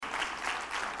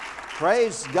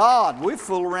Praise God. We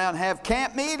fool around and have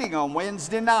camp meeting on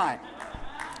Wednesday night.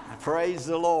 Praise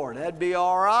the Lord. That'd be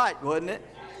all right, wouldn't it?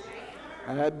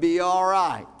 That'd be all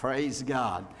right. Praise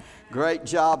God. Great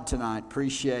job tonight.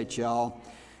 Appreciate y'all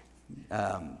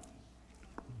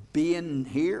being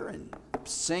here and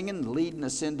singing, leading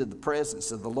us into the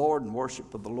presence of the Lord and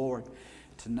worship of the Lord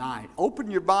tonight.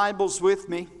 Open your Bibles with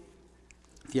me.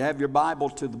 If you have your Bible,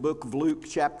 to the book of Luke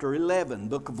chapter 11.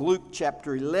 Book of Luke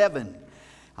chapter 11.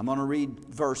 I'm going to read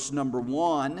verse number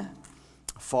 1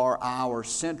 for our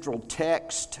central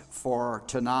text for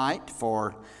tonight,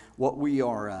 for what we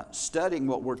are studying,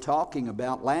 what we're talking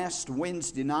about. Last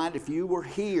Wednesday night, if you were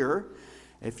here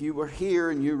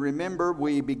and you remember,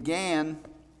 we began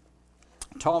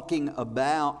talking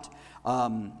about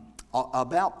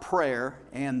prayer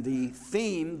and the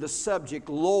theme, the subject,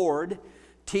 Lord,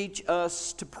 teach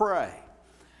us to pray.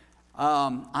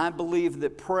 I believe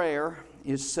that prayer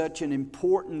is such an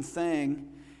important thing,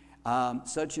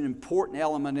 such an important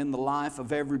element in the life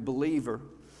of every believer,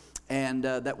 and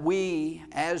that we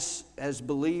as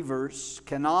believers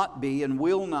cannot be and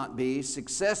will not be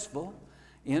successful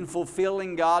in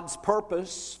fulfilling God's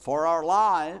purpose for our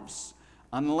lives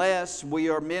unless we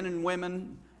are men and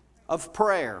women of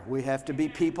prayer. We have to be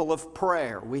people of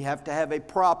prayer. We have to have a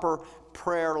proper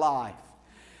prayer life.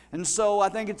 And so I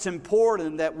think it's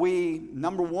important that we,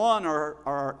 number one,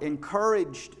 are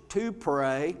encouraged to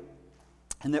pray,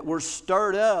 and that we're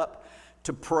stirred up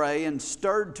to pray and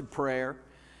stirred to prayer.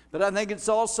 But I think it's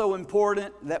also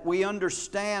important that we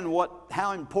understand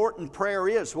how important prayer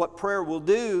is, what prayer will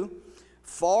do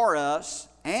for us.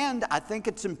 And I think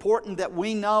it's important that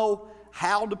we know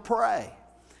how to pray,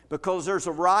 because there's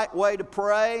a right way to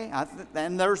pray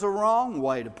and there's a wrong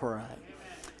way to pray.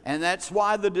 And that's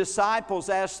why the disciples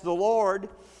asked the Lord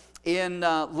in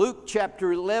Luke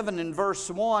chapter 11 and verse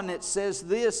 1, it says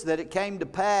this, that it came to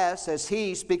pass as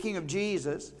he, speaking of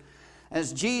Jesus,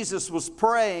 as Jesus was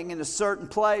praying in a certain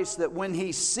place, that when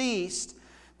he ceased,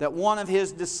 that one of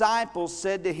his disciples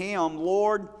said to him,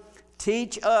 Lord,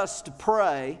 teach us to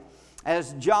pray,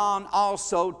 as John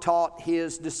also taught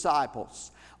his disciples.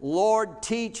 Lord,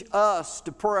 teach us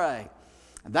to pray.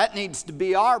 That needs to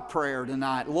be our prayer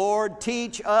tonight. Lord,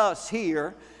 teach us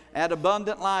here at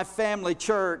Abundant Life Family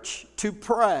Church to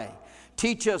pray.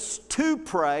 Teach us to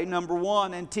pray, number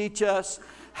one, and teach us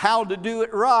how to do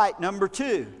it right, number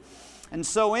two. And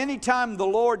so anytime the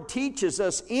Lord teaches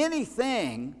us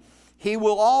anything, He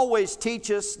will always teach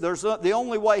us. The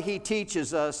only way He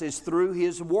teaches us is through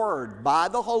His Word, by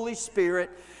the Holy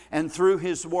Spirit and through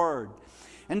His Word.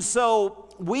 And so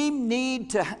we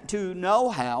need to know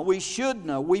how,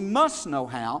 we must know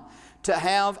how to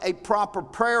have a proper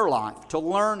prayer life, to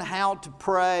learn how to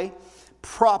pray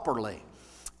properly.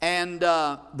 And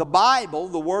the Bible,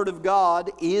 the Word of God,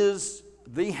 is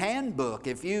the handbook.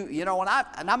 If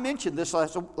and I mentioned this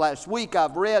last week,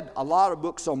 I've read a lot of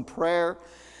books on prayer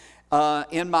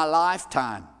in my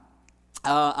lifetime.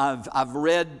 I've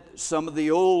read some of the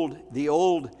old.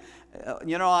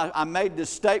 I made this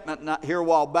statement here a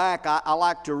while back. I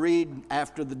like to read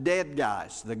after the dead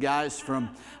guys, the guys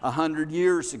from 100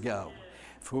 years ago,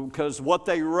 because what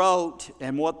they wrote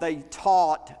and what they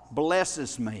taught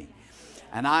blesses me.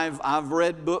 And I've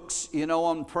read books,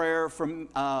 on prayer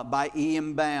by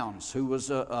E.M. Bounds, who was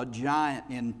a giant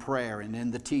in prayer and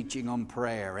in the teaching on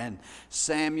prayer, and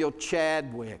Samuel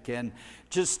Chadwick, and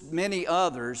just many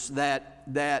others that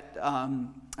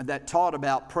taught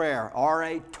about prayer.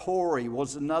 R.A. Torrey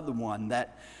was another one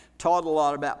that taught a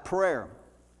lot about prayer.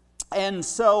 And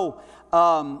so,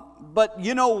 but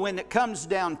when it comes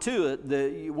down to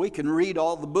it, we can read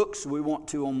all the books we want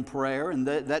to on prayer, and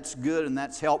that's good and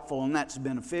that's helpful and that's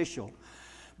beneficial.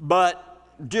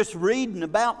 But just reading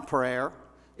about prayer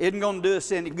isn't going to do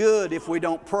us any good if we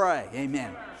don't pray.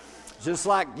 Amen. Just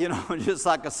like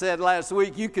I said last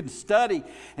week, you can study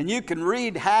and you can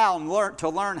read how and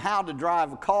learn how to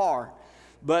drive a car.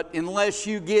 But unless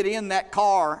you get in that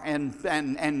car and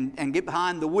get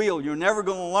behind the wheel, you're never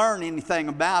going to learn anything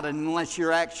about it unless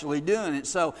you're actually doing it.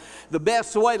 So the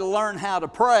best way to learn how to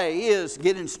pray is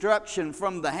get instruction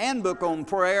from the handbook on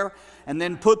prayer, and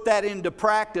then put that into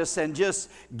practice, and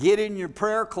just get in your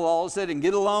prayer closet and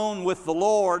get alone with the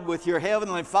Lord, with your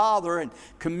Heavenly Father, and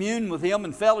commune with Him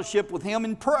and fellowship with Him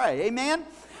and pray. Amen?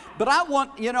 But I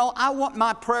want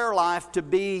my prayer life to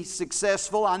be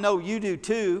successful. I know you do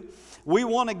too. We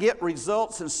want to get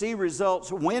results and see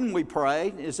results when we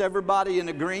pray. Is everybody in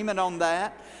agreement on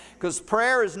that? Because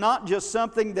prayer is not just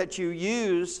something that you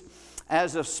use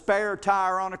as a spare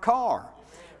tire on a car.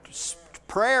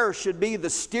 Prayer should be the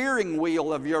steering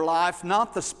wheel of your life,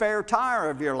 not the spare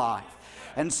tire of your life.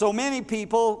 And so many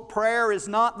people, prayer is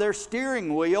not their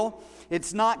steering wheel.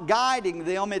 It's not guiding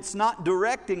them. It's not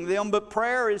directing them. But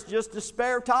prayer is just a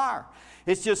spare tire.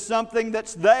 It's just something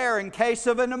that's there in case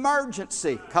of an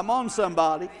emergency. Come on,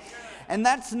 somebody. And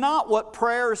that's not what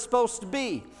prayer is supposed to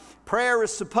be. Prayer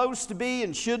is supposed to be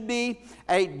and should be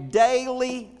a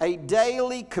daily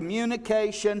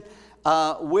communication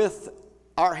with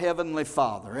our Heavenly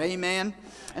Father. Amen.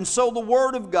 And so the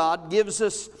Word of God gives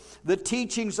us the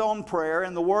teachings on prayer,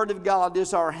 and the Word of God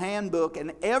is our handbook,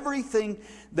 and everything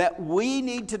that we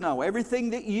need to know, everything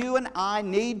that you and I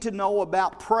need to know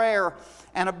about prayer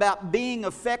and about being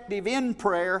effective in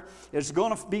prayer is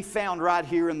going to be found right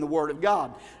here in the Word of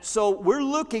God. So we're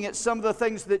looking at some of the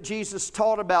things that Jesus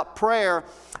taught about prayer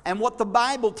and what the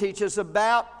Bible teaches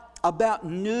about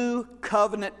new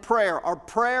covenant prayer, or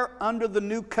prayer under the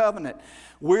new covenant.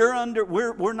 We're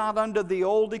not under the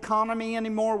old economy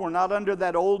anymore. We're not under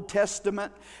that Old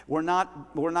Testament. We're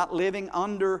not living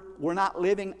under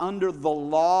the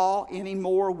law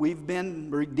anymore. We've been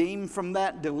redeemed from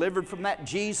that, delivered from that.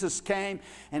 Jesus came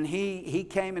and He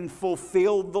came and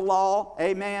fulfilled the law.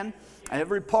 Amen.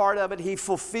 Every part of it, He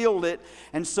fulfilled it.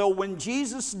 And so when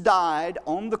Jesus died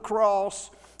on the cross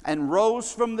and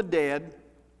rose from the dead,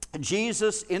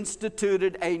 Jesus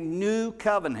instituted a new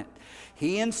covenant.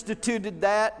 He instituted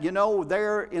that,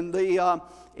 there in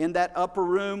that upper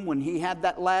room when He had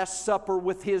that Last Supper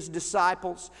with His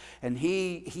disciples, and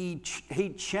He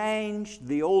changed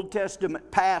the Old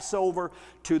Testament Passover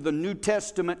to the New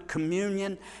Testament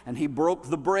communion, and He broke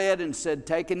the bread and said,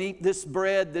 "Take and eat this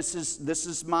bread. This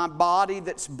is my body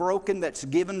that's broken, that's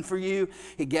given for you."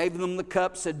 He gave them the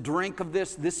cup, said, "Drink of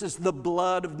this. This is the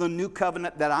blood of the new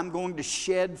covenant that I'm going to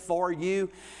shed for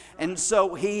you." And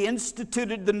so He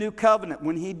instituted the new covenant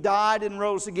when He died and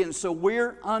rose again. So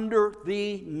we're under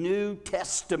the New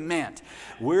Testament.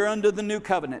 We're under the new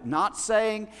covenant. Not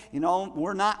saying,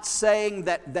 we're not saying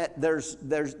that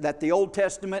the Old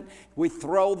Testament, we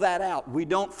throw that out. We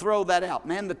don't throw that out.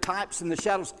 Man, the types and the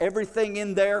shadows, everything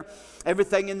in there,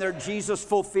 Jesus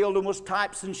fulfilled and was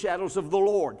types and shadows of the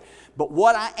Lord. But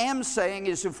what I am saying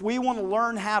is, if we want to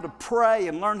learn how to pray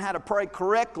and learn how to pray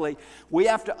correctly, we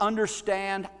have to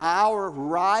understand our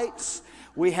rights.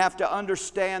 We have to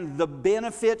understand the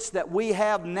benefits that we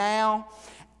have now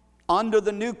under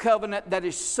the new covenant that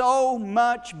is so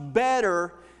much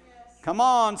better. Come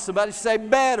on, somebody say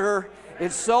better.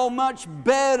 It's so much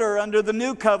better under the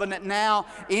new covenant now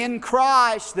in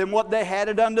Christ than what they had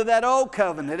it under that old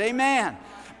covenant. Amen.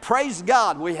 Praise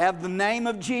God. We have the name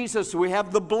of Jesus. We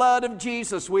have the blood of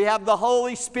Jesus. We have the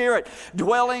Holy Spirit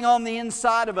dwelling on the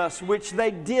inside of us, which they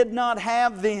did not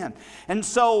have then. And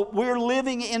so we're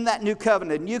living in that new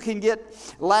covenant. And you can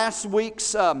get last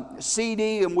week's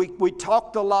CD, and we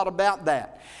talked a lot about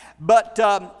that. But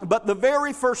the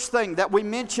very first thing that we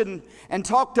mentioned and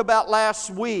talked about last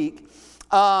week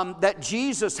that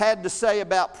Jesus had to say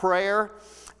about prayer,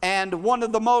 and one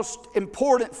of the most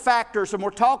important factors, and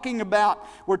we're talking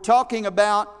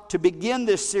about to begin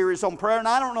this series on prayer, and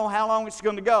I don't know how long it's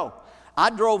going to go.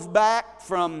 I drove back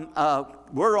from,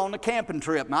 we're on a camping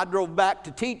trip, and I drove back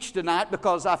to teach tonight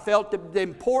because I felt it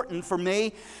important for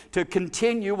me to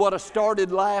continue what I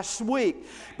started last week.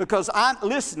 Because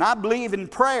I believe in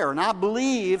prayer, and I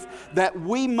believe that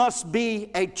we must be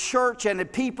a church and a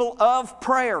people of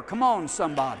prayer. Come on,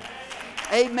 somebody.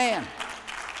 Amen.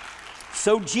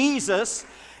 So Jesus,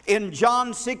 in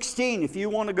John 16, if you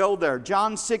want to go there,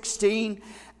 John 16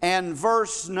 and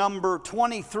verse number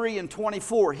 23 and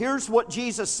 24. Here's what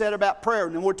Jesus said about prayer.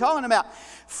 And we're talking about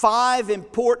 5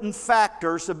 important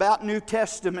factors about New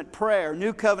Testament prayer,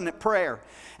 New Covenant prayer.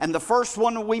 And the first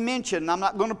one we mentioned, I'm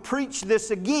not going to preach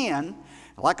this again.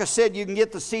 Like I said, you can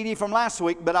get the CD from last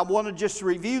week, but I want to just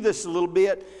review this a little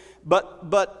bit. But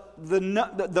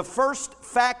the first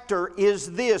factor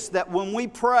is this, that when we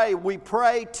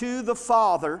pray to the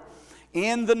Father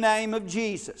in the name of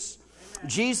Jesus.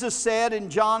 Jesus said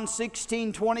in John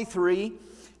 16:23,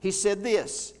 He said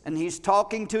this, and He's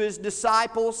talking to His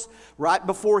disciples right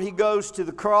before He goes to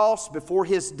the cross, before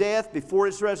His death, before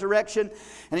His resurrection.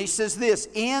 And He says this,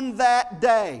 in that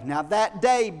day, now that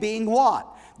day being what?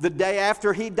 The day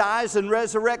after He dies and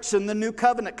resurrection, the new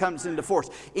covenant comes into force.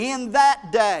 In that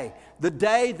day, the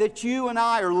day that you and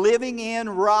I are living in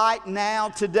right now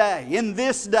today, in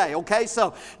this day, okay?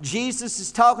 So Jesus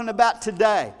is talking about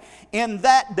today. In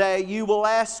that day you will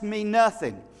ask me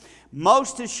nothing.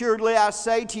 Most assuredly I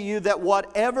say to you that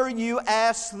whatever you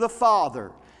ask the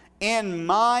Father in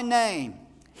my name,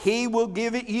 He will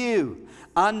give it you.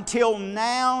 Until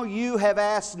now you have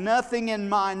asked nothing in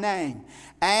my name.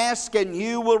 Ask and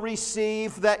you will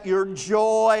receive, that your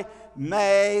joy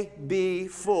may be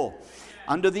full.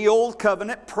 Under the old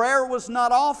covenant, prayer was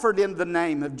not offered in the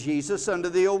name of Jesus under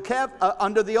the old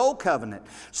covenant.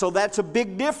 So that's a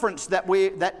big difference that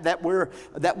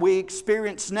we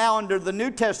experience now under the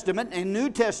New Testament and New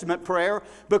Testament prayer,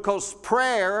 because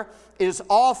prayer is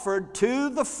offered to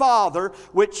the Father,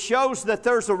 which shows that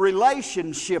there's a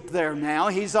relationship there now.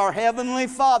 He's our Heavenly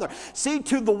Father. See,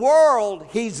 to the world,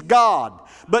 He's God.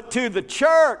 But to the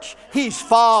church, He's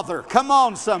Father. Come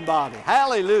on, somebody.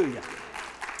 Hallelujah.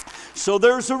 So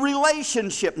there's a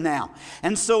relationship now.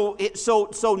 And so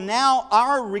now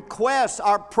our requests,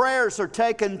 our prayers are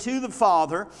taken to the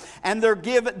Father, and they're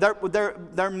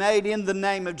made in the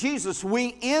name of Jesus.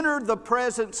 We enter the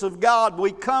presence of God.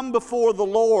 We come before the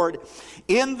Lord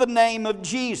in the name of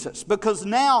Jesus. Because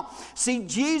now, see,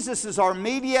 Jesus is our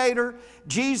mediator.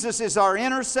 Jesus is our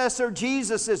intercessor.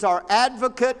 Jesus is our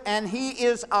advocate, and He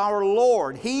is our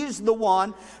Lord. He's the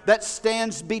one that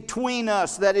stands between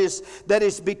us, that is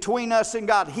between us and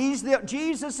God.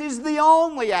 Jesus is the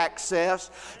only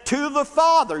access to the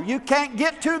Father. You can't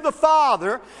get to the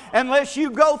Father unless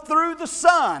you go through the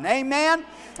Son. Amen?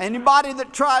 Anybody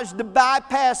that tries to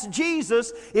bypass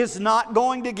Jesus is not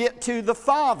going to get to the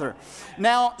Father.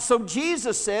 Now, so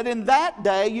Jesus said, in that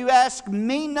day you ask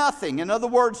me nothing. In other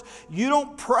words, you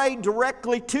don't pray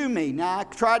directly to me. Now, I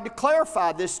tried to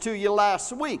clarify this to you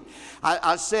last week.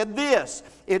 I said this.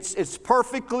 It's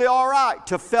perfectly all right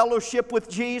to fellowship with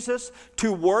Jesus,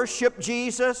 to worship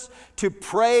Jesus, to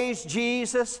praise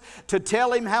Jesus, to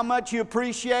tell Him how much you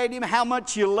appreciate Him, how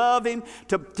much you love Him,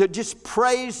 to just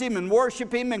praise Him and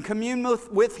worship Him and commune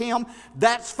with Him.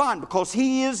 That's fine, because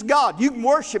He is God. You can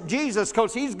worship Jesus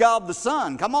because He's God the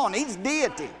Son. Come on, He's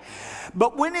deity.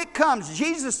 But when it comes,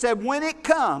 Jesus said, when it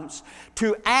comes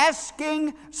to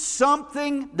asking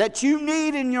something that you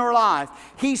need in your life,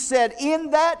 He said,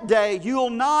 in that day you'll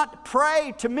not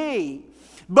pray to me,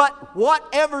 but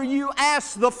whatever you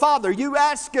ask the Father, you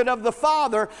ask it of the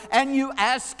Father, and you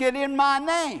ask it in my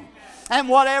name. And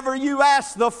whatever you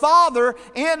ask the Father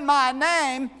in my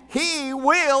name, He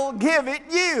will give it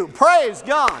you. Praise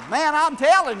God. Man, I'm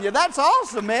telling you, that's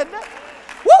awesome, isn't it?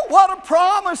 Woo, what a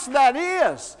promise that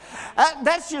is.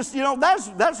 That's just,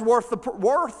 that's worth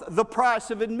the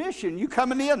price of admission. You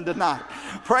coming in tonight.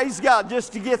 Praise God,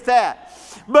 just to get that.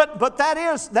 But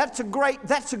that's a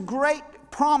great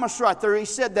promise right there. He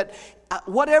said that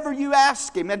whatever you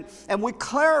ask Him, and we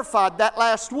clarified that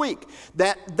last week,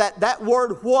 that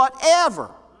word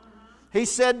whatever. He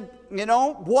said,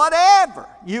 whatever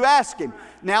you ask Him.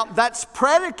 Now, that's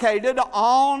predicated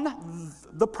on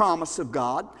the promise of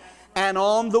God and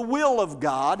on the will of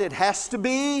God. It has to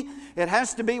be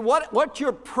what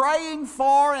you're praying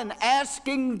for and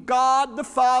asking God the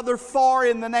Father for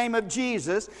in the name of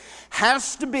Jesus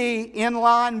has to be in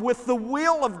line with the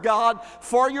will of God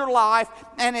for your life,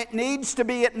 and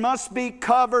it must be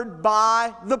covered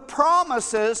by the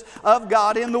promises of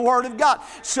God in the Word of God.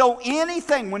 So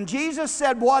anything, when Jesus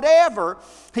said whatever,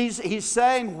 He's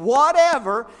saying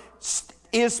whatever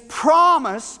is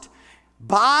promised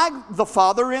by the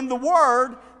Father in the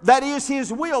Word, that is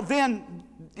His will, then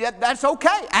that's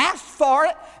okay. Ask for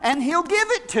it and He'll give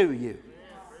it to you.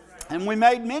 And we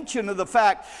made mention of the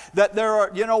fact that there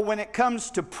are, when it comes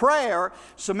to prayer,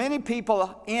 so many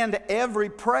people end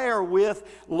every prayer with,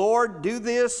 Lord, do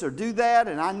this or do that,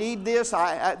 and I need this,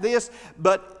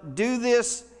 but do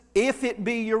this if it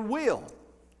be your will.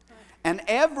 And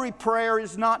every prayer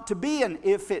is not to be an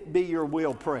if it be your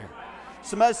will prayer.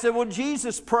 Somebody said, well,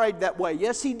 Jesus prayed that way.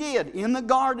 Yes, He did. In the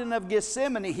Garden of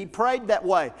Gethsemane, He prayed that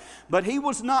way. But He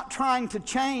was not trying to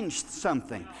change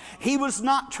something. He was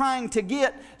not trying to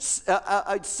get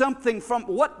something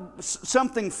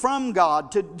from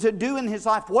God to do in His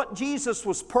life. What Jesus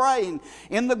was praying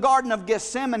in the Garden of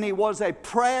Gethsemane was a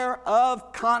prayer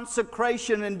of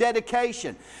consecration and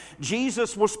dedication.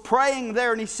 Jesus was praying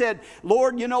there, and He said,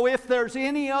 Lord, if there's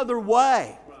any other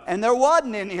way, and there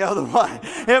wasn't any other way.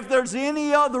 If there's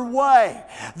any other way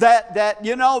that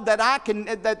I can,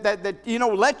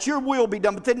 let your will be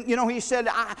done. But then, He said,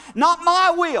 not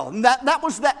my will. And that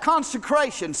was that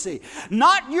consecration, see.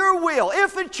 Not your will.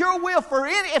 If it's your will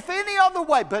if any other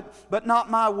way, but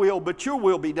not my will, but your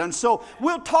will be done. So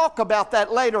we'll talk about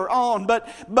that later on. But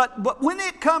when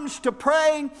it comes to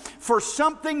praying for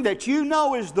something that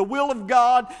is the will of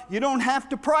God, you don't have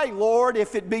to pray, Lord,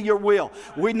 if it be your will.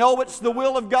 We know it's the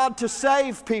will of God God to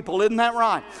save people. Isn't that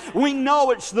right? We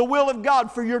know it's the will of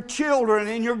God for your children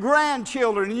and your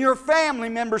grandchildren and your family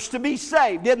members to be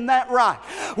saved. Isn't that right?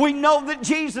 We know that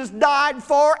Jesus died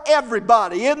for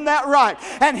everybody. Isn't that right?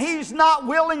 And He's not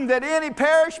willing that any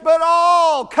perish, but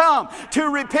all come to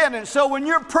repentance. So when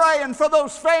you're praying for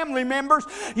those family members,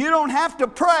 you don't have to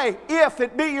pray if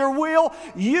it be your will.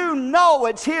 You know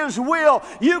it's His will.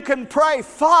 You can pray,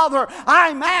 Father,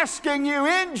 I'm asking you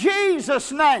in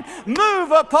Jesus' name, move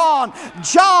upon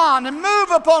John and move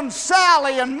upon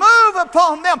Sally and move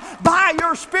upon them by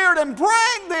your Spirit and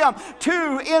bring them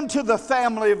into the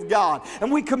family of God.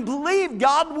 And we can believe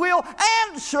God will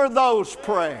answer those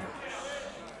prayers.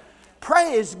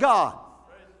 Praise God.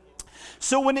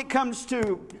 So when it comes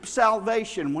to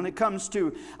salvation, when it comes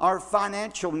to our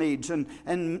financial needs and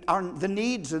the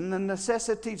needs and the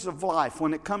necessities of life,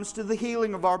 when it comes to the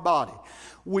healing of our body,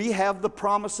 we have the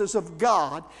promises of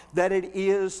God that it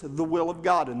is the will of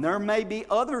God. And there may be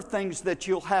other things that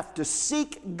you'll have to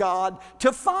seek God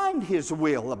to find His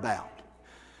will about.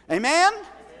 Amen?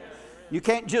 You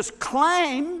can't just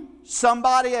claim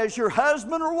somebody as your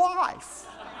husband or wife.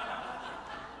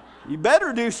 You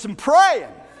better do some praying.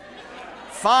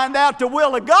 Find out the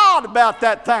will of God about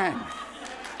that thing.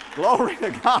 Glory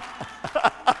to God.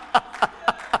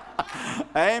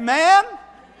 Amen.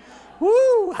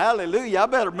 Woo, hallelujah. I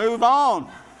better move on.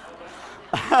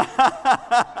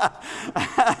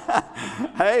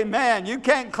 Amen. You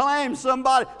can't claim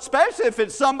somebody, especially if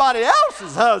it's somebody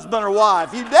else's husband or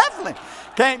wife. You definitely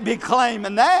can't be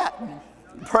claiming that.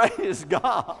 Praise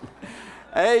God.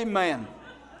 Amen.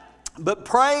 But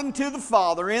praying to the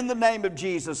Father in the name of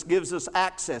Jesus gives us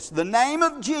access. The name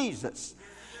of Jesus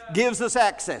gives us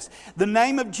access. The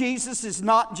name of Jesus is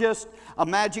not just a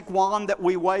magic wand that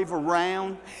we wave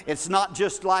around. It's not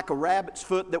just like a rabbit's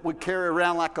foot that we carry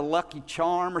around like a lucky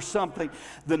charm or something.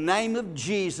 The name of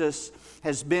Jesus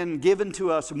has been given to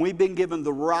us, and we've been given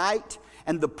the right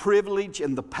and the privilege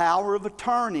and the power of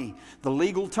attorney. The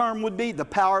legal term would be the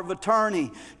power of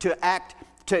attorney to act,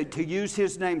 to use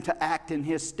His name to act in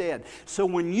His stead. So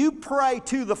when you pray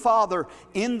to the Father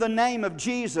in the name of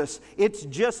Jesus, it's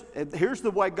just, here's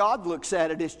the way God looks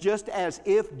at it, it's just as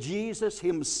if Jesus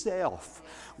Himself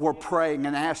were praying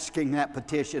and asking that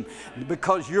petition,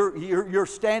 because you're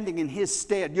standing in His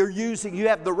stead. You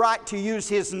have the right to use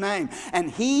His name, and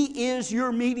He is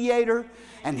your mediator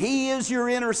and He is your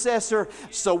intercessor.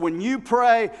 So when you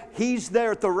pray, He's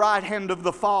there at the right hand of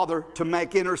the Father to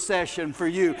make intercession for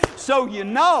you. So you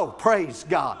know, praise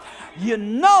God, you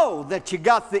know that you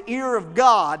got the ear of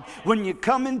God when you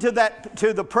come to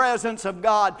the presence of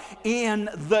God in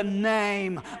the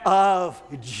name of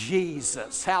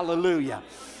Jesus. Hallelujah.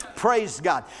 Praise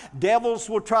God. Devils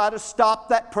will try to stop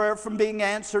that prayer from being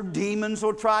answered. Demons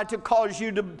will try to cause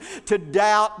you to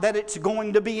doubt that it's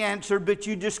going to be answered, but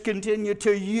you just continue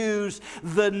to use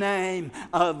the name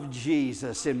of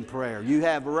Jesus in prayer. You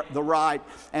have the right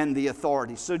and the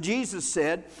authority. So Jesus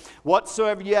said,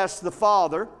 whatsoever you ask the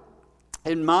Father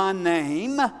in my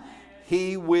name,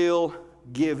 He will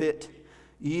give it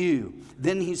you.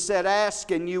 Then He said,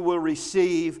 ask and you will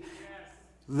receive,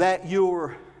 that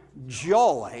your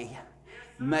joy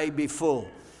may be full.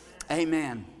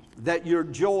 Amen. That your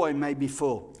joy may be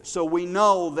full. So we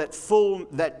know that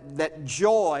that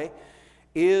joy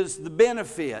is the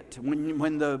benefit.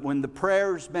 When the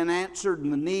prayer's been answered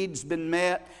and the need's been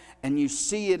met and you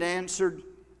see it answered,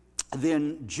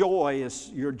 then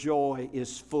your joy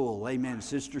is full. Amen.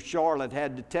 Sister Charlotte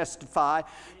had to testify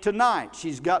tonight.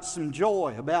 She's got some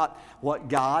joy about what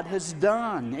God has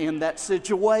done in that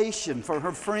situation for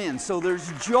her friend. So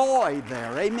there's joy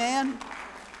there. Amen.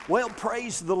 Well,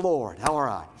 praise the Lord. All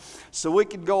right. So we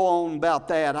could go on about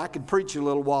that. I could preach a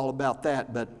little while about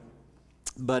that,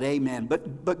 but amen.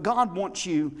 But God wants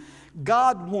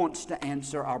to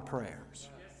answer our prayers.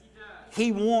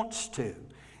 He wants to.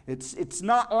 It's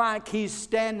not like He's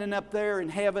standing up there in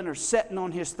heaven or sitting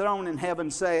on His throne in heaven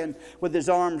saying, with His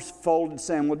arms folded,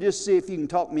 saying, well, just see if you can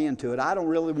talk me into it. I don't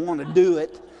really want to do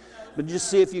it, but just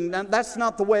see if you can. That's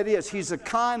not the way it is. He's a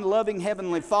kind, loving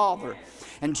Heavenly Father.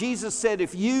 And Jesus said,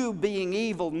 if you, being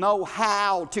evil, know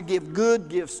how to give good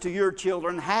gifts to your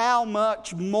children, how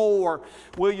much more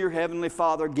will your Heavenly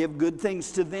Father give good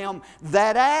things to them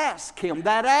that ask Him,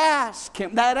 that ask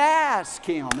Him, that ask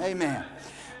Him. Amen.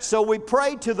 So we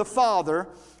pray to the Father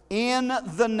in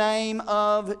the name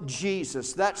of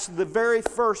Jesus. That's the very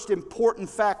first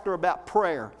important factor about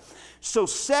prayer. So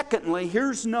secondly,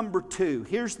 here's number 2.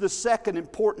 Here's the second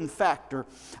important factor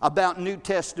about New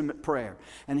Testament prayer.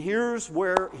 And here's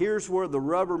where the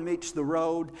rubber meets the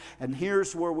road, and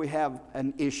here's where we have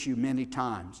an issue many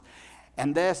times.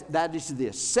 And that is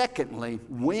this. Secondly,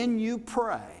 when you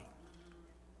pray,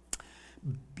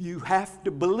 you have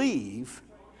to believe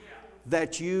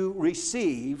that you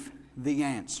receive the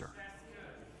answer.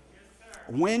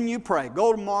 When you pray,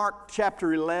 go to Mark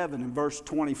chapter 11 and verse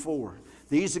 24.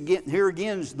 Here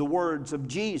again is the words of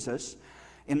Jesus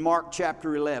in Mark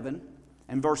chapter 11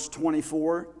 and verse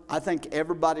 24. I think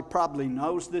everybody probably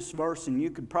knows this verse, and you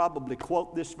could probably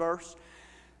quote this verse.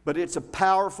 But it's a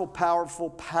powerful, powerful,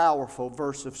 powerful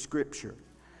verse of Scripture.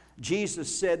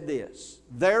 Jesus said this,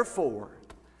 "Therefore,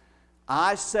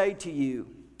 I say to you,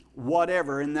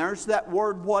 whatever," and there's that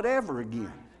word whatever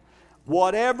again,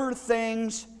 "whatever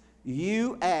things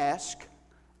you ask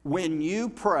when you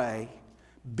pray,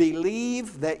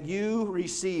 believe that you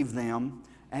receive them,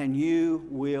 and you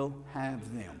will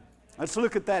have them." Let's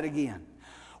look at that again.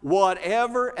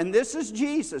 Whatever, and this is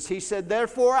Jesus. He said,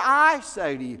 "Therefore I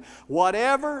say to you,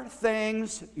 whatever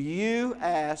things you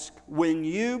ask when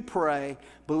you pray,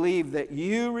 believe that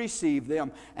you receive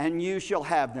them, and you shall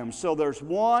have them." So there's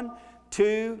 1,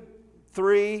 2,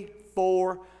 3,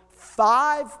 4,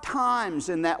 5 times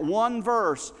in that one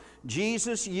verse,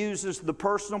 Jesus uses the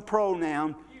personal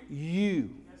pronoun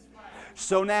you.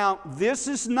 So now, this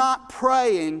is not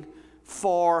praying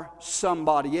for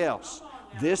somebody else.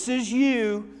 This is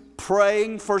you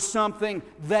praying for something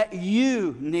that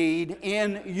you need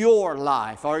in your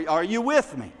life. Are you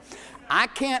with me? I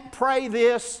can't pray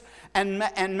this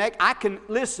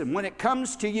listen, when it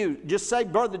comes to you, just say,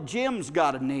 Brother Jim's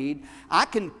got a need. I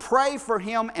can pray for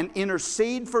him and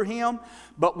intercede for him,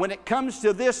 but when it comes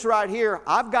to this right here,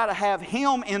 I've got to have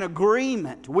him in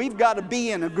agreement. We've got to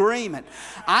be in agreement.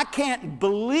 I can't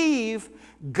believe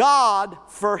God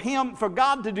for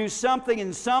God to do something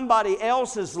in somebody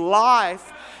else's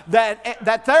life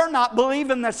that they're not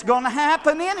believing that's going to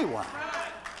happen anyway.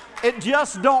 It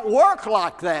just don't work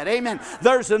like that. Amen.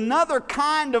 There's another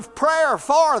kind of prayer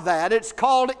for that. It's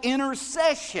called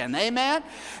intercession. Amen.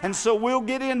 And so we'll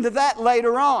get into that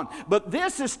later on. But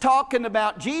this is talking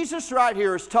about, Jesus right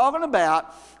here is talking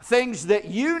about things that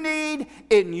you need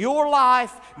in your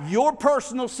life, your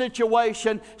personal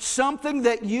situation, something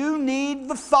that you need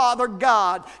the Father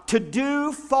God to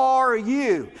do for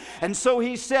you. And so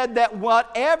he said that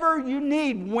whatever you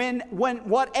need, when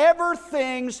whatever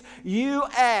things you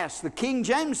ask. The King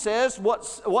James says,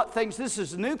 what things, this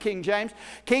is the New King James.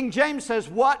 King James says,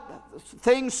 what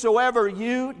things soever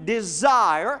you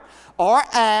desire or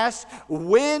ask,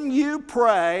 when you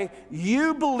pray,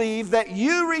 you believe that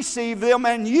you receive them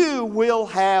and you will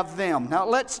have them. Now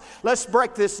let's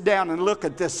break this down and look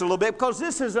at this a little bit, because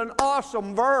this is an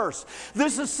awesome verse.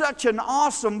 This is such an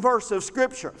awesome verse of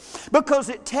Scripture, because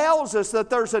it tells us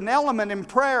that there's an element in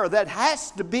prayer that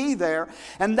has to be there,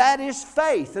 and that is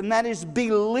faith, and that is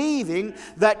believing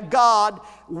that God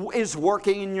is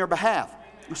working in your behalf.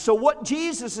 So what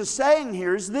Jesus is saying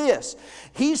here is this.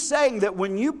 He's saying that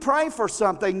when you pray for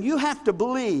something, you have to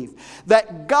believe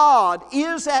that God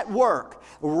is at work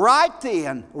right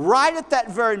then, right at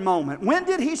that very moment. When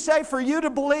did He say for you to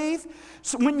believe?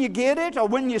 So when you get it, or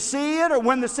when you see it, or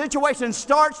when the situation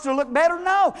starts to look better?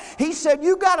 No. He said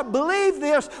you got to believe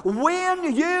this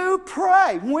when you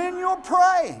pray, when you're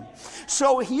praying.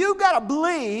 So you got to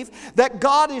believe that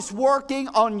God is working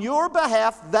on your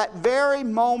behalf that very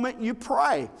moment you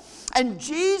pray. And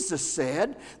Jesus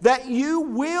said that you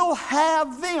will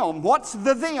have them. What's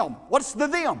the them? What's the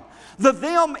them? The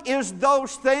them is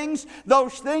those things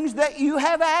that you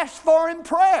have asked for in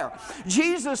prayer.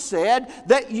 Jesus said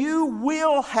that you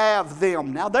will have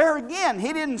them. Now there again,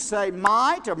 He didn't say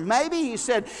might or maybe. He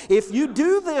said if you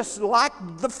do this like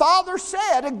the Father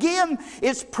said, again,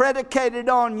 it's predicated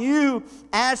on you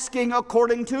asking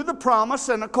according to the promise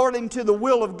and according to the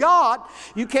will of God.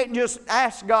 You can't just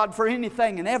ask God for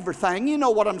anything and everything. You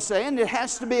know what I'm saying? It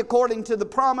has to be according to the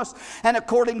promise and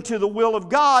according to the will of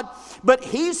God. But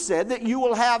He said that you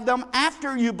will have them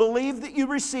after you believe that you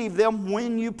receive them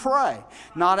when you pray.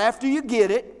 Not after you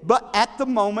get it, but at the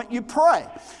moment you pray.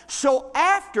 So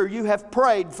after you have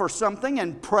prayed for something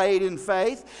and prayed in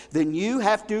faith, then you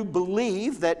have to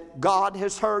believe that God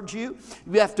has heard you.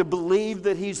 You have to believe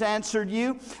that He's answered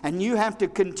you. And you have to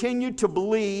continue to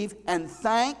believe and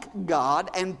thank God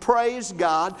and praise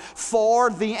God for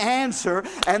the answer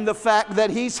and the fact that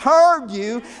He's heard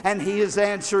you and He is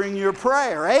answering your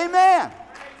prayer. Amen.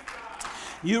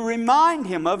 You remind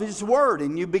Him of His Word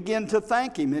and you begin to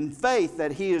thank Him in faith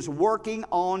that He is working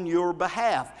on your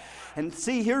behalf. And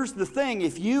see, here's the thing.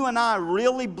 If you and I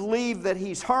really believe that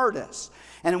He's heard us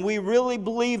and we really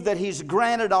believe that He's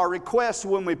granted our requests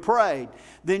when we prayed,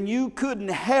 then you couldn't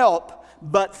help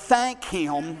but thank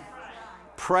Him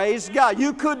Praise God.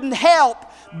 You couldn't help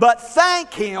but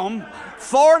thank Him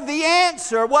for the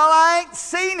answer. Well, I ain't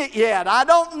seen it yet. I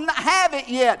don't have it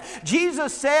yet.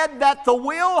 Jesus said that the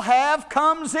will have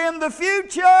comes in the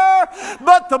future,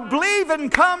 but the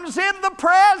believing comes in the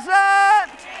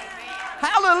present.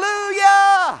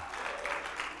 Hallelujah.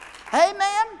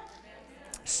 Amen.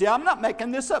 See, I'm not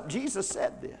making this up. Jesus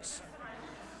said this.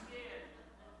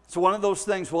 It's one of those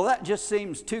things, well, that just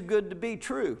seems too good to be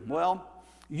true. Well,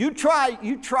 you try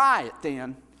it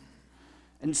then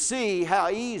and see how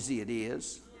easy it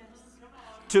is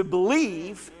to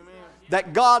believe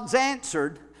that God's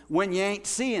answered when you ain't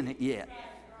seeing it yet.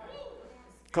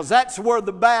 Because that's where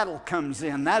the battle comes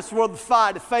in. That's where the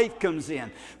fight of faith comes in.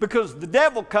 Because the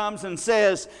devil comes and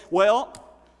says, well,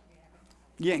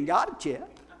 you ain't got it yet.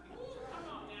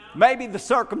 Maybe the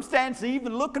circumstance is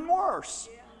even looking worse.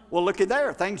 Well, looky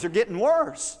there. Things are getting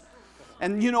worse.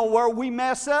 And you know where we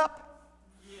mess up?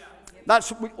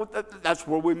 That's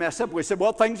where we mess up. We said,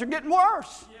 well, things are getting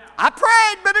worse. I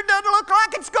prayed, but it doesn't look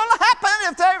like it's going to happen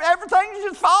if everything's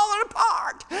just falling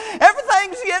apart.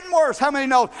 Everything's getting worse. How many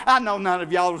know? I know none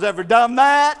of y'all has ever done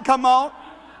that. Come on.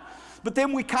 But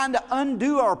then we kind of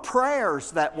undo our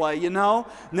prayers that way, you know.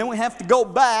 And then we have to go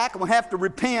back and we have to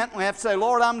repent. We have to say,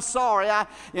 Lord, I'm sorry.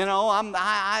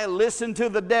 I listened to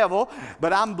the devil,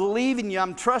 but I'm believing you.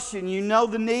 I'm trusting you. You know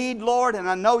the need, Lord, and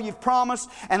I know you've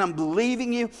promised, and I'm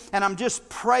believing you, and I'm just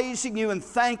praising you and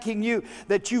thanking you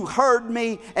that you heard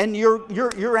me and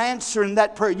you're answering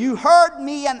that prayer. You heard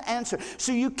me and answered.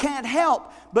 So you can't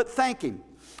help but thank Him.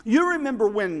 You remember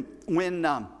when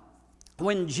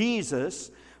Jesus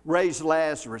raised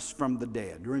Lazarus from the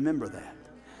dead. Remember that.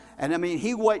 And I mean,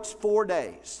 He waits 4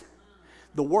 days.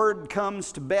 The word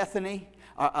comes to Bethany,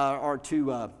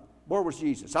 where was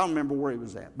Jesus? I don't remember where He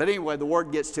was at. But anyway, the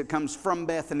word comes from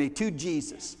Bethany to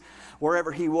Jesus,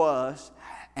 wherever He was.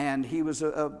 And He was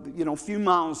a few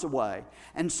miles away.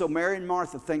 And so Mary and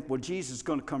Martha think, well, Jesus is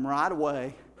going to come right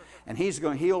away, and He's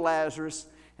going to heal Lazarus,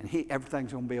 and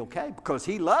everything's going to be okay because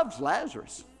He loves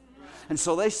Lazarus. And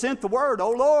so they sent the word,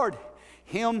 oh Lord,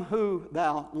 Him who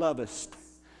thou lovest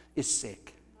is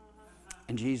sick.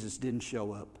 And Jesus didn't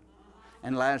show up.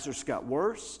 And Lazarus got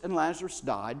worse, and Lazarus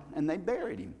died, and they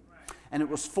buried him. And it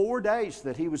was 4 days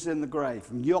that he was in the grave.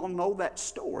 And you all know that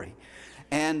story.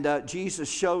 And Jesus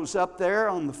shows up there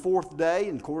on the 4th day.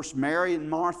 And of course, Mary and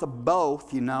Martha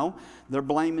both, they're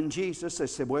blaming Jesus. They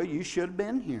said, well, you should have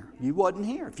been here. You wasn't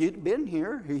here. If you'd been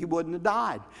here, He wouldn't have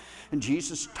died. And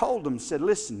Jesus told them, said,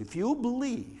 listen, if you'll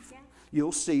believe,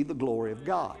 you'll see the glory of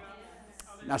God.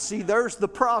 Now see, there's the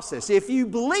process. If you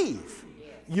believe,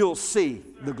 you'll see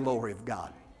the glory of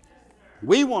God.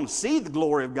 We want to see the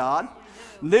glory of God.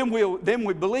 Then we'll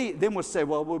believe. Then we'll say,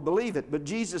 well, we'll believe it. But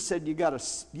Jesus said you got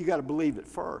to believe it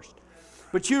first.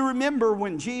 But you remember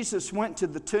when Jesus went to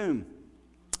the tomb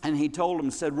and He told them,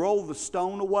 said, roll the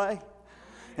stone away.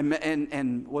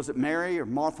 And was it Mary or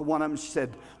Martha, one of them, she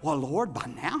said, well, Lord, by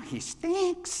now He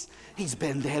stinks. He's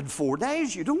been dead 4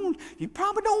 days. You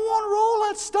probably don't want to roll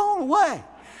that stone away.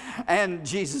 And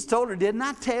Jesus told her, didn't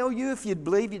I tell you if you'd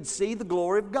believe you'd see the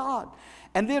glory of God?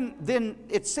 And then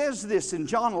it says this in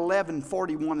John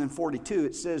 11:41 and 42.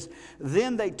 It says,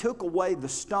 then they took away the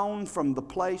stone from the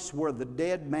place where the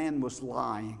dead man was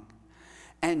lying.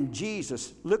 And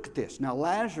Jesus, look at this. Now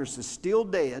Lazarus is still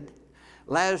dead.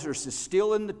 Lazarus is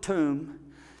still in the tomb.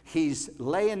 He's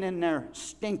laying in there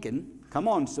stinking. Come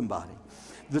on, somebody.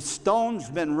 The stone's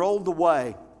been rolled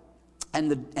away.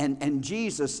 And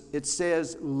Jesus, it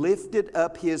says, lifted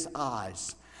up His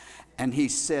eyes. And He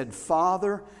said,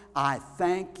 Father, I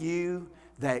thank you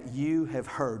that you have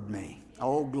heard me.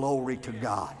 Oh, glory to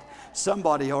God.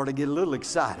 Somebody ought to get a little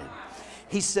excited.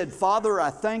 He said, Father, I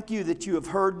thank you that you have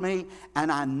heard me,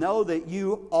 and I know that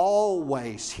you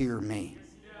always hear me.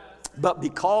 But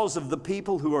because of the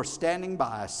people who are standing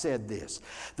by, I said this,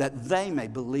 that they may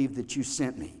believe that you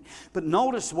sent me. But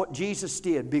notice what Jesus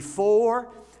did.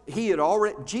 Before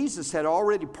Jesus had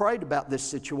already prayed about this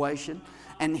situation,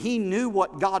 and He knew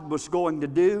what God was going to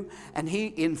do. And He,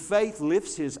 in faith,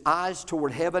 lifts His eyes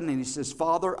toward heaven and He says,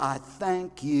 Father, I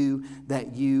thank you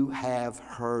that you have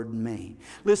heard me.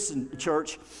 Listen,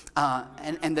 church,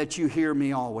 and that you hear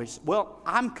me always. Well,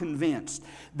 I'm convinced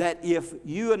that if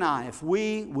you and if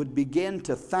we would begin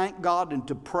to thank God and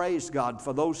to praise God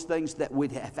for those things that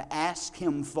we'd have asked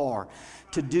Him for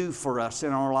to do for us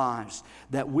in our lives,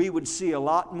 that we would see a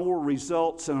lot more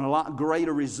results and a lot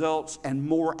greater results and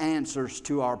more answers to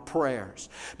to our prayers,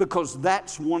 because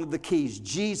that's one of the keys.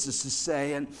 Jesus is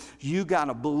saying you got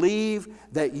to believe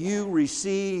that you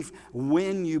receive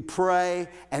when you pray,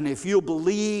 and if you'll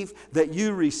believe that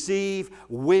you receive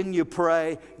when you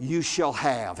pray, you shall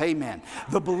have. Amen.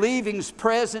 The believing's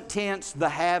present tense, the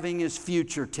having is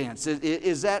future tense.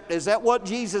 Is that what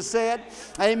Jesus said?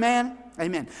 Amen.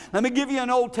 Amen. Let me give you an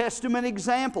Old Testament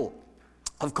example.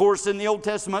 Of course, in the Old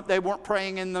Testament, they weren't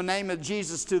praying in the name of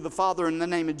Jesus to the Father in the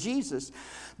name of Jesus.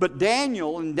 But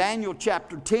Daniel, in Daniel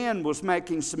chapter 10, was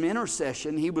making some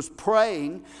intercession. He was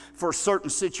praying for a certain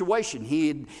situation.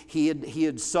 He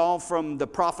had saw from the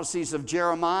prophecies of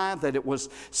Jeremiah that it was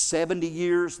 70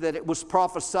 years that it was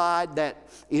prophesied that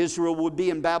Israel would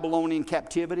be in Babylonian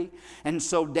captivity. And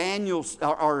so Daniel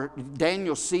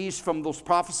sees from those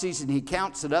prophecies, and he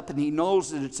counts it up, and he knows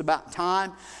that it's about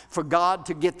time for God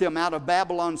to get them out of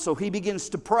Babylon. So he begins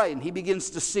to pray, and he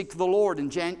begins to seek the Lord in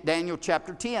Daniel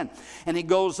chapter 10. And he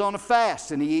goes on a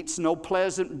fast, and he eats no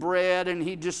pleasant bread, and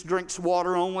he just drinks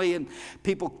water only. And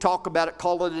people talk about it,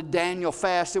 call it a Daniel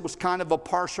fast. It was kind of a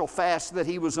partial fast that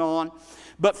he was on.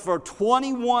 But for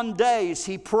 21 days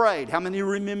he prayed. How many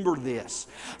remember this?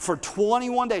 For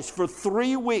 21 days, for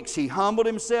 3 weeks, he humbled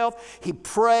himself. He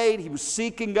prayed. He was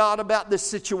seeking God about this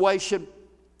situation.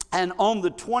 And on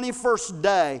the 21st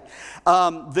day,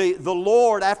 the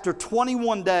Lord, after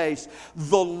 21 days,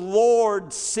 the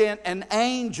Lord sent an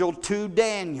angel to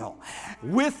Daniel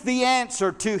with the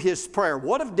answer to his prayer.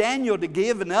 What if Daniel had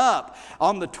given up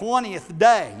on the 20th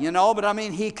day, you know? But I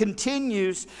mean, he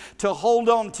continues to hold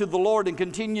on to the Lord and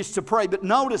continues to pray. But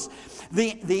notice,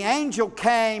 the angel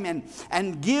came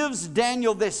and gives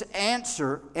Daniel this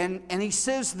answer. And he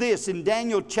says this in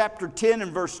Daniel chapter 10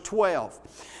 and verse 12.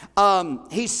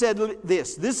 He said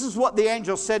this. This is what the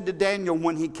angel said to Daniel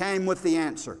when he came with the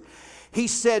answer. He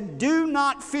said, "Do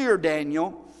not fear,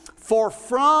 Daniel, for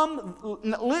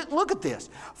look at this,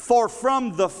 for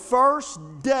from the first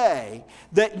day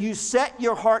that you set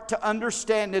your heart to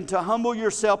understand and to humble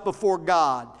yourself before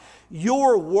God,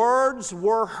 your words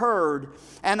were heard,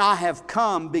 and I have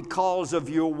come because of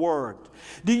your word."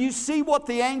 Do you see what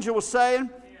the angel was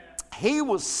saying? He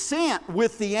was sent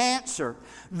with the answer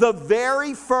the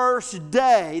very first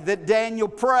day that Daniel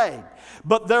prayed.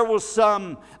 But there was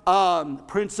some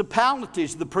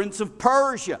principalities. The prince of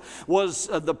Persia was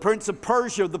the prince of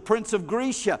Persia, the prince of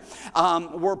Grecia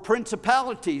were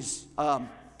principalities,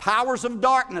 powers of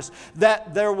darkness,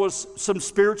 that there was some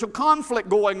spiritual conflict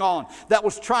going on that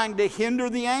was trying to hinder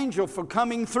the angel from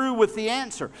coming through with the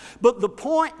answer. But the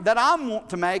point that I want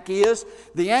to make is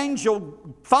the angel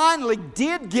finally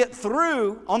did get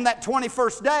through on that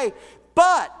 21st day,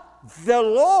 but the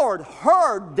Lord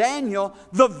heard Daniel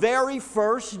the very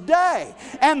first day.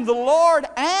 And the Lord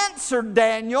answered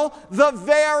Daniel the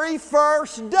very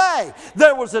first day.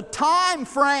 There was a time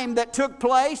frame that took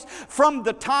place from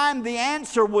the time the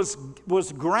answer was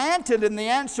granted and the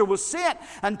answer was sent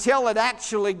until it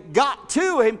actually got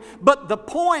to him. But the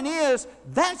point is,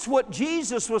 that's what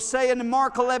Jesus was saying in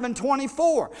Mark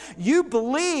 11:24. You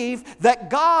believe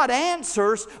that God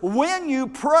answers when you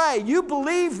pray. You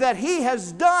believe that He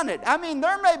has done it. I mean,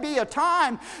 there may be a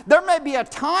time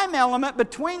element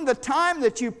between the time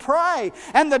that you pray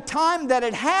and the time that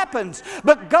it happens.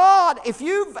 But God, if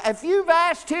you've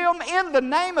asked Him in the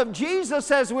name of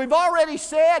Jesus, as we've already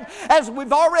said, as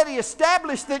we've already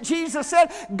established that Jesus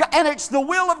said, and it's the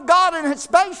will of God and it's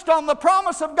based on the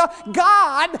promise of God,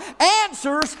 God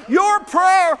answers your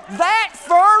prayer that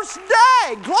first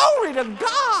day. Glory to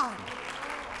God.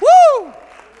 Woo!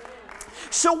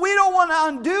 So we don't want to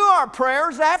undo our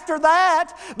prayers after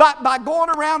that by going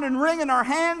around and wringing our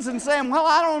hands and saying, well,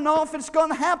 I don't know if it's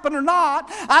going to happen or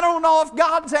not. I don't know if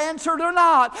God's answered or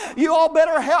not. You all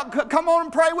better come on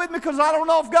and pray with me because I don't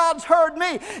know if God's heard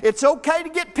me. It's okay to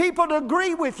get people to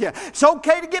agree with you. It's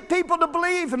okay to get people to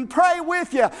believe and pray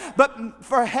with you. But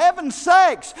for heaven's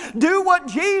sakes, do what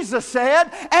Jesus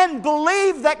said and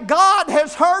believe that God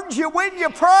has heard you when you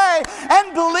pray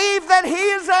and believe that He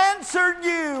has answered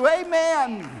you. Amen.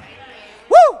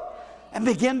 Woo! And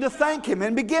begin to thank Him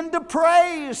and begin to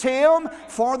praise Him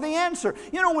for the answer.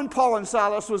 You know, when Paul and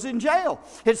Silas was in jail,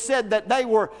 it said that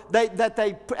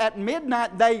they at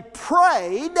midnight they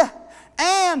prayed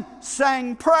and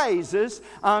sang praises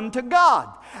unto God.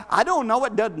 I don't know,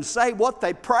 it doesn't say what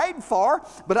they prayed for,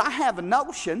 but I have a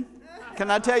notion.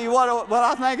 Can I tell you what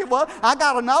I think it was? I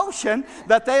got a notion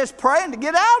that they was praying to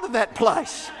get out of that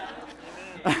place.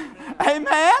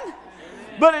 Amen?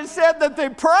 But it said that they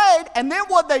prayed, and then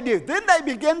what they do? Then they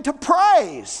begin to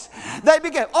praise. They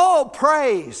begin,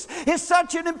 praise is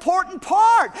such an important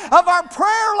part of our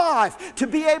prayer life, to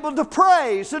be able to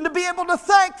praise and to be able to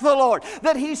thank the Lord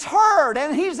that He's heard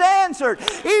and He's answered.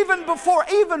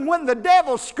 Even when the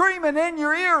devil's screaming in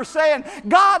your ear saying,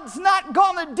 God's not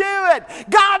going to do it,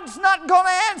 God's not going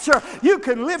to answer, you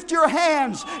can lift your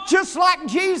hands just like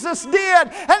Jesus did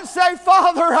and say,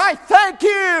 Father, I thank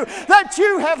you that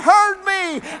you have heard me.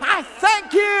 I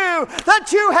thank you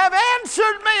that you have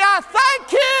answered me. I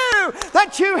thank you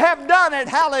that you have done it.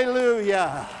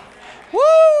 Hallelujah.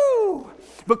 Woo!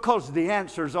 Because the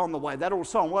answer's on the way. That old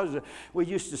song we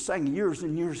used to sing years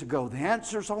and years ago. The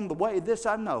answer's on the way. This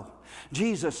I know.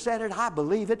 Jesus said it. I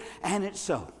believe it. And it's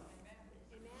so.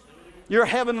 Your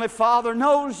Heavenly Father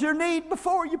knows your need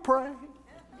before you pray.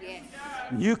 Yes.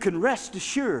 You can rest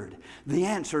assured the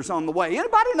answer's on the way.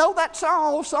 Anybody know that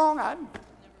old song?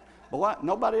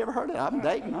 Nobody ever heard it. I'm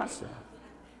dating myself.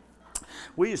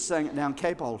 We used to sing it down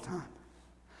Cape all the time.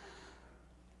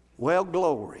 Well,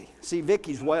 glory. See,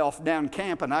 Vicky's way off down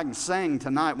camp, and I can sing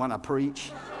tonight when I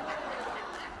preach.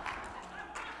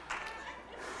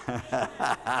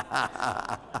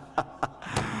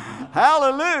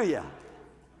 Hallelujah.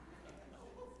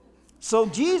 So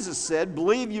Jesus said,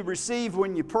 believe you receive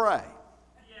when you pray.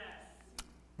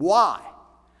 Why?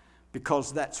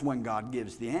 Because that's when God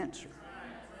gives the answer.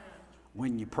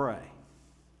 When you pray.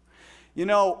 You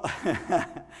know,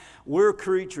 we're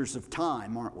creatures of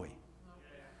time, aren't we?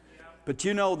 But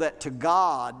you know that to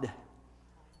God,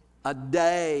 a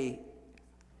day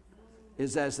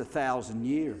is as 1,000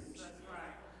 years.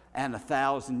 And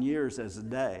 1,000 years as a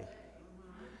day.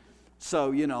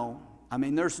 So,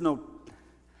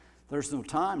 there's no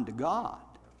time to God.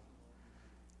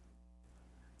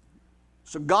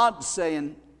 So God's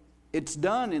saying it's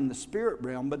done in the spirit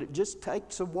realm, but it just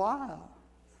takes a while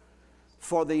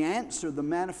for the answer, the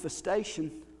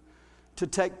manifestation, to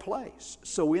take place.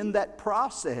 So in that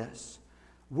process,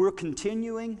 we're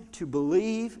continuing to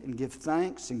believe and give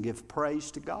thanks and give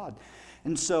praise to God.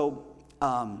 And so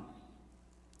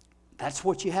that's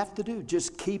what you have to do.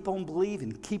 Just keep on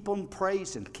believing, keep on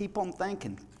praising, keep on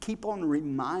thanking, keep on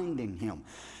reminding Him.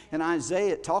 And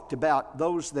Isaiah talked about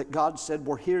those that God said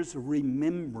were His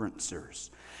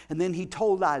remembrancers. And then He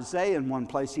told Isaiah in one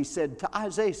place, He said,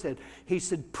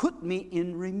 put me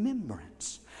in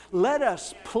remembrance. Let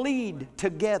us plead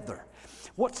together.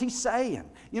 What's He saying?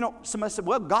 Somebody said,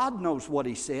 well, God knows what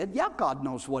He said. Yeah, God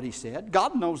knows what He said.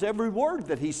 God knows every word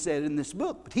that He said in this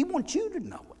book, but He wants you to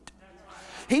know it.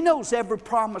 He knows every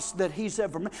promise that He's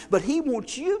ever made, but He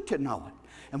wants you to know it.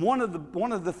 And one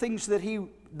of the things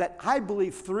that I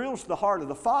believe thrills the heart of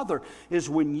the Father is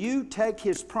when you take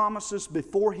His promises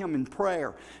before Him in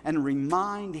prayer and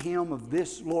remind Him of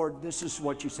this, Lord, this is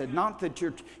what you said. Not that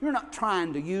you're not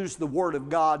trying to use the Word of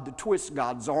God to twist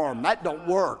God's arm. That don't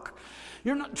work.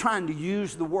 You're not trying to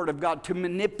use the Word of God to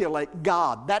manipulate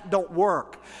God. That don't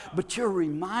work. But you're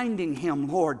reminding Him,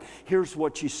 Lord, here's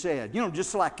what you said.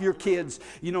 Just like your kids,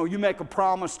 you make a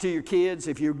promise to your kids,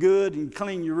 if you're good and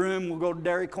clean your room, we'll go to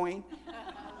Dairy Queen.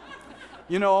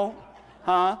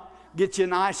 Get you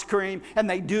an ice cream, and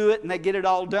they do it, and they get it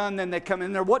all done, then they come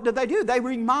in there. What do? They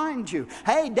remind you.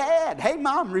 Hey, Dad, hey,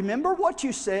 Mom, remember what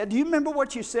you said? Do you remember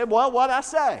what you said? Well, what'd I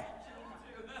say?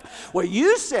 Well,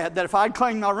 you said that if I'd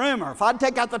clean my room or if I'd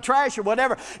take out the trash or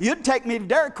whatever, you'd take me to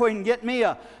Dairy Queen and get me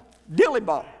a dilly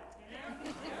ball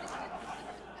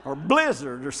or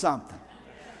Blizzard or something.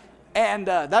 And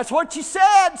that's what you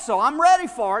said, so I'm ready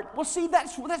for it. Well, see,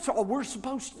 that's all we're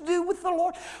supposed to do with the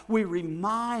Lord. We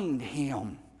remind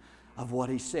Him of what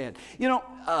He said.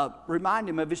 Remind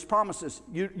Him of His promises.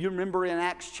 You remember in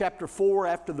Acts chapter 4,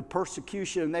 after the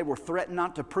persecution, and they were threatened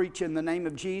not to preach in the name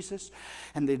of Jesus,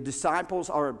 and the disciples,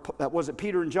 or was it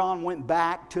Peter and John, went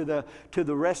back to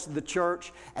the rest of the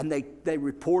church, and they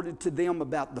reported to them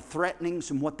about the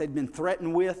threatenings and what they'd been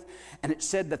threatened with, and it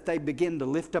said that they began to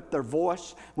lift up their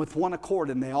voice with one accord,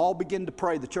 and they all began to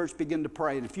pray. The church began to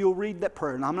pray, and if you'll read that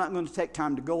prayer, and I'm not going to take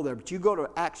time to go there, but you go to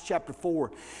Acts chapter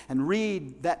 4 and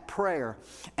read that prayer,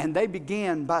 and they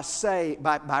began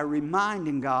by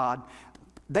reminding God.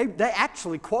 They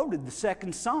actually quoted the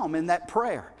second psalm in that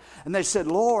prayer. And they said,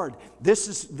 Lord, this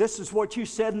is what you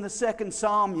said in the second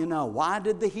psalm, Why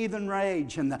did the heathen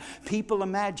rage and the people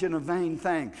imagine a vain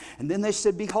thing? And then they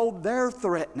said, behold their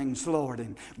threatenings, Lord,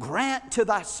 and grant to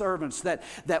thy servants that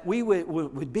we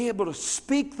would be able to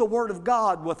speak the word of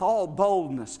God with all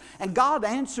boldness. And God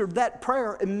answered that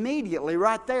prayer immediately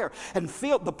right there. And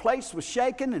the place was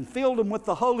shaken and filled them with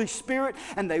the Holy Spirit.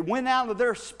 And they went out of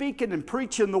there speaking and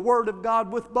preaching the word of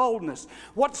God with with boldness.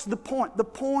 What's the point? The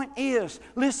point is,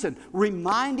 listen,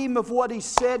 remind him of what he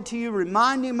said to you,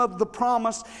 remind him of the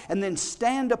promise, and then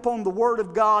stand upon the word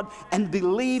of God and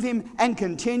believe him and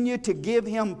continue to give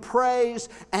him praise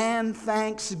and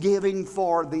thanksgiving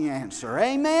for the answer.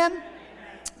 Amen? Amen.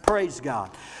 Praise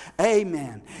God.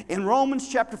 Amen. In Romans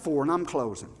chapter 4, and I'm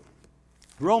closing.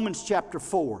 Romans chapter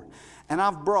 4. And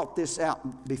I've brought this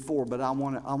out before, but I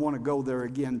want to go there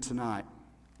again tonight.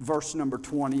 Verse number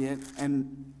 20.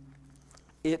 And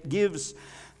it gives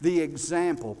the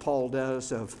example, Paul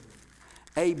does, of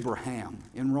Abraham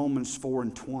in Romans 4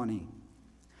 and 20.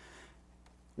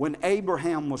 When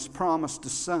Abraham was promised a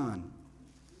son,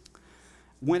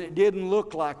 when it didn't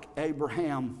look like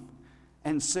Abraham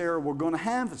and Sarah were going to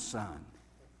have a son.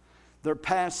 They're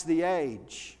past the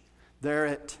age. They're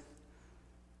at,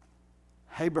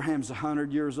 Abraham's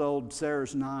 100 years old,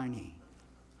 Sarah's 90.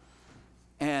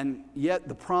 And yet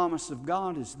the promise of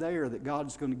God is there that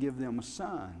God's going to give them a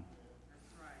son.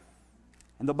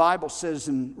 And the Bible says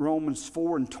in Romans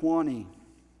 4 and 20,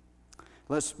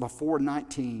 before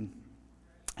 19,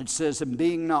 it says, and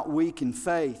being not weak in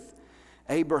faith,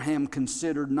 Abraham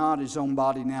considered not his own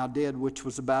body now dead, which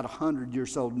was about 100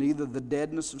 years old, neither the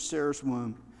deadness of Sarah's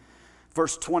womb.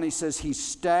 Verse 20 says, he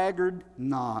staggered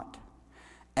not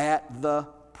at the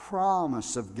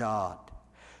promise of God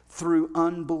through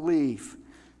unbelief,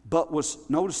 but was,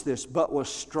 notice this, but was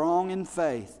strong in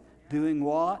faith, doing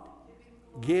what?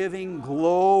 Giving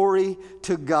glory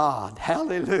to God.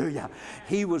 Hallelujah.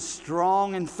 He was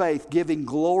strong in faith, giving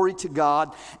glory to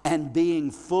God, and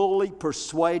being fully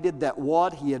persuaded that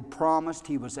what he had promised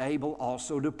he was able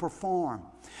also to perform.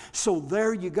 So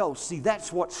there you go. See,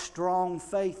 that's what strong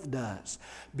faith does.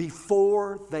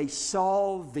 Before they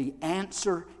saw the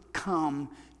answer come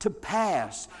to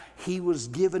pass, he was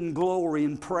given glory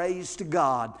and praise to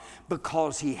God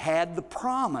because he had the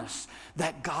promise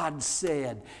that God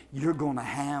said, you're going to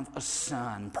have a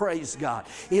son. Praise God.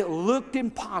 It looked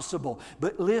impossible,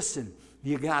 but listen,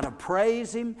 you got to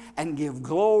praise him and give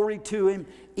glory to him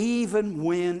even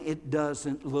when it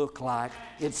doesn't look like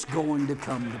it's going to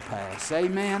come to pass.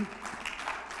 Amen.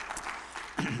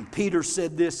 Peter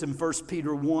said this in 1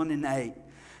 Peter 1 and 8.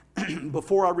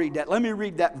 Before I read that, let me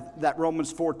read that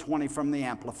Romans 4:20 from the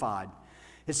Amplified.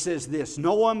 It says this,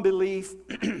 no unbelief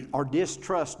or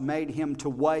distrust made him to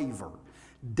waver,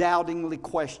 doubtingly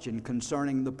question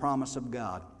concerning the promise of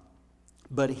God.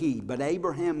 But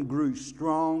Abraham grew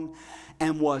strong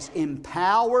and was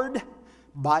empowered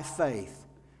by faith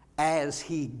as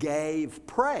he gave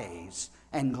praise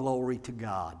and glory to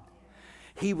God.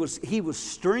 He was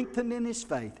strengthened in his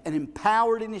faith and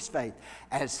empowered in his faith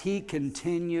as he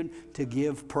continued to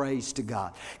give praise to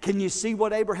God. Can you see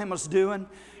what Abraham was doing?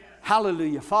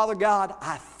 Hallelujah. Father God,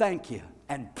 I thank you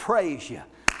and praise you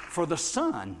for the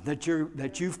son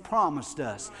that you've promised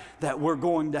us that we're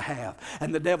going to have.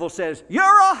 And the devil says, you're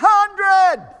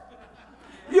 100!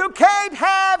 You can't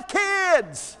have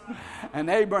kids. And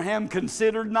Abraham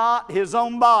considered not his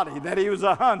own body that he was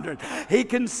 100. He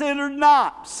considered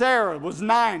not Sarah was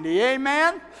 90.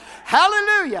 Amen?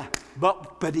 Hallelujah.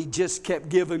 But he just kept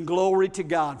giving glory to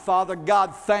God. Father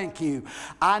God, thank you.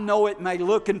 I know it may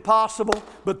look impossible,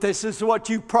 but this is what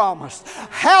you promised.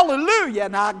 Hallelujah.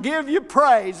 And I give you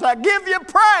praise. I give you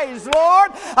praise,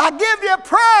 Lord. I give you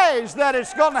praise that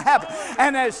it's going to happen.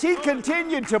 And as he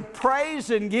continued to praise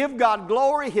and give God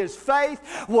glory, his faith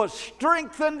was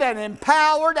strengthened and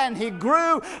empowered, and he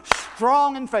grew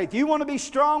strong in faith. You want to be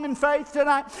strong in faith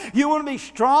tonight? You want to be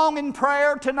strong in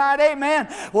prayer tonight?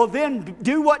 Amen. Well, then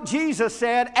do what Jesus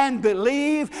said and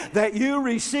believe that you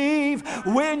receive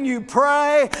when you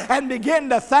pray and begin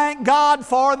to thank God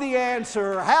for the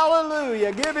answer.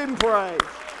 Hallelujah. Give him praise.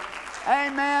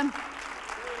 Amen.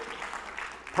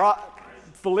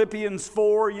 Philippians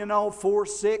 4,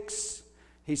 4:6.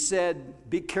 He said,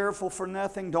 be careful for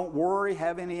nothing. Don't worry.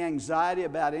 Have any anxiety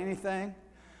about anything.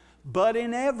 But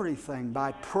in everything,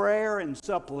 by prayer and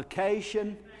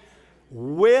supplication,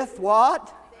 with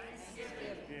what?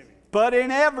 But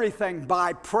in everything,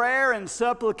 by prayer and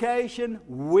supplication,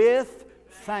 with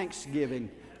thanksgiving,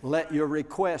 let your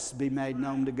requests be made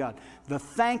known to God. The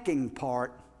thanking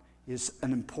part is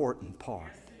an important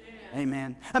part.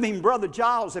 Amen. I mean, Brother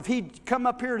Giles, if he'd come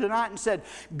up here tonight and said,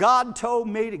 God told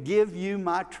me to give you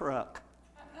my truck.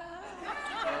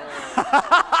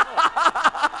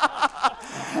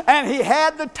 And he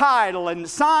had the title and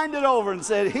signed it over and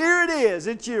said, here it is,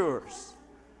 it's yours.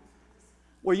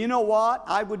 Well, you know what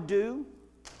I would do?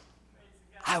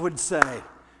 I would say,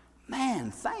 man,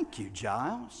 thank you,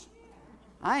 Giles.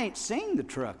 I ain't seen the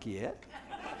truck yet.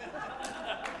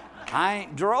 I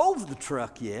ain't drove the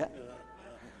truck yet.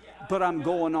 but I'm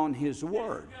going on His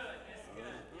Word.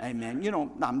 Amen. You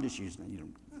don't, no, I'm just using it.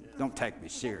 You don't take me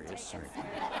serious.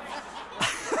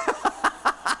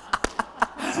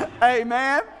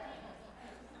 Amen.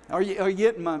 Are you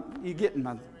getting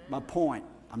my point?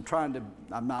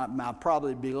 I'll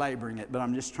probably be belaboring it, but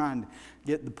I'm just trying to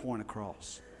get the point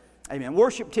across. Amen.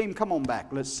 Worship team, come on back.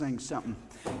 Let's sing something.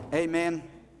 Amen.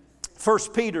 1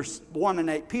 Peter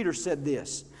 1:8, Peter said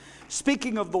this.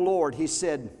 Speaking of the Lord, he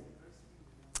said,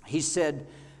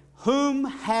 whom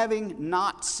having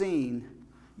not seen,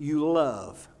 you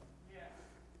love.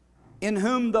 In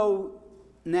whom though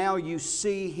now you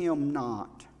see Him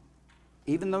not,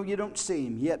 even though you don't see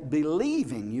Him, yet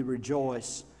believing you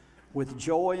rejoice with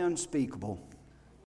joy unspeakable